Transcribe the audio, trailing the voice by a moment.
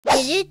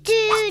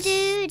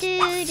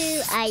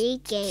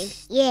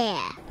I.Eat.Games,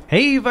 yeah.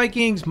 Hey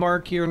Vikings,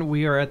 Mark here, and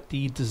we are at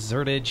the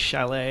deserted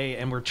chalet,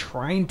 and we're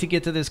trying to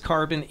get to this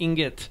carbon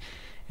ingot.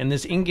 And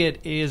this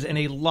ingot is in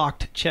a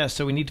locked chest,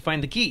 so we need to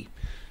find the key.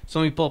 So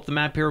let me pull up the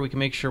map here. We can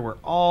make sure we're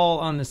all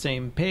on the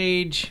same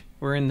page.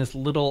 We're in this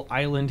little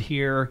island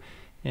here,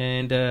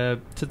 and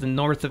to the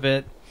north of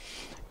it,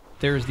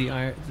 there's the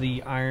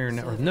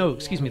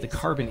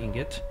carbon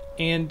ingot.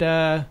 And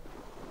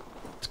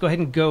let's go ahead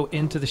and go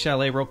into the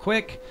chalet real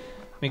quick.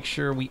 Make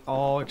sure we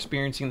all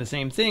experiencing the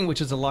same thing,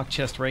 which is a locked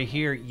chest right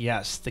here.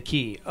 Yes, the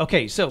key.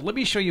 Okay, so let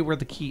me show you where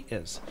the key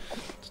is.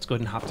 Let's go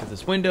ahead and hop through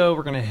this window.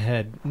 We're gonna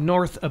head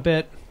north a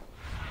bit.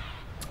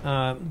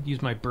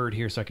 Use my bird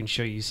here so I can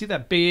show you. You see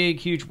that big,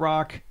 huge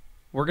rock?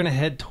 We're gonna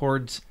head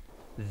towards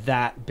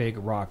that big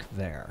rock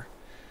there.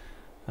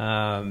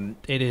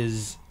 It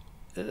is,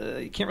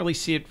 you can't really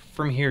see it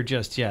from here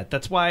just yet.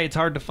 That's why it's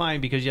hard to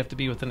find, because you have to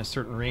be within a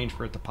certain range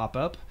for it to pop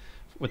up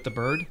with the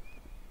bird.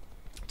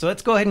 So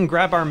let's go ahead and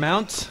grab our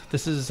mounts.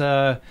 This is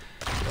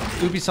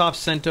Ubisoft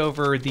sent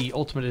over the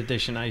Ultimate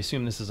Edition. I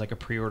assume this is like a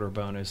pre-order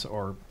bonus,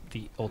 or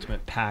the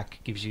Ultimate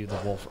Pack gives you the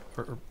wolf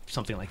or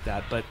something like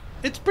that. But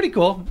it's pretty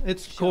cool.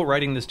 It's cool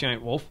riding this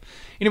giant wolf.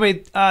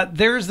 Anyway,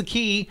 there's the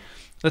key.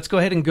 Let's go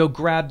ahead and go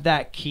grab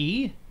that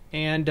key.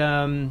 And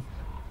in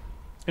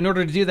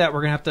order to do that,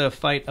 we're going to have to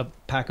fight a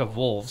pack of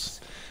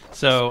wolves.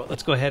 So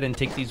let's go ahead and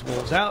take these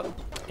wolves out.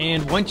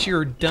 And once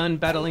you're done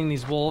battling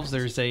these wolves,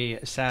 there's a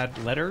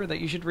sad letter that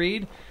you should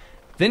read.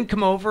 Then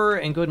come over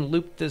and go ahead and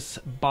loop this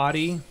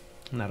body,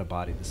 not a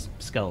body, this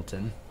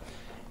skeleton,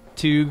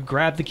 to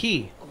grab the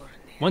key.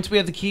 Once we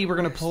have the key, we're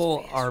going to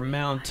pull our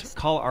mount,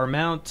 call our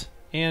mount,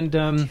 and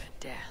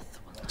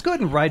let's go ahead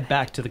and ride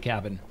back to the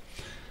cabin.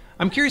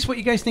 I'm curious what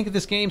you guys think of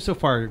this game so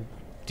far.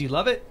 Do you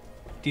love it?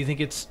 Do you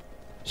think it's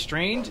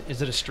strange?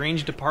 Is it a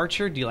strange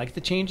departure? Do you like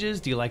the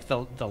changes? Do you like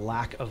the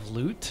lack of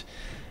loot?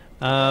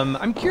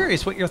 I'm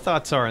curious what your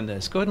thoughts are on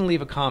this. Go ahead and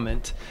leave a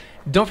comment.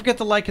 Don't forget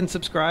to like and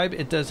subscribe.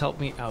 It does help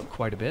me out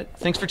quite a bit.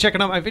 Thanks for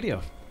checking out my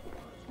video.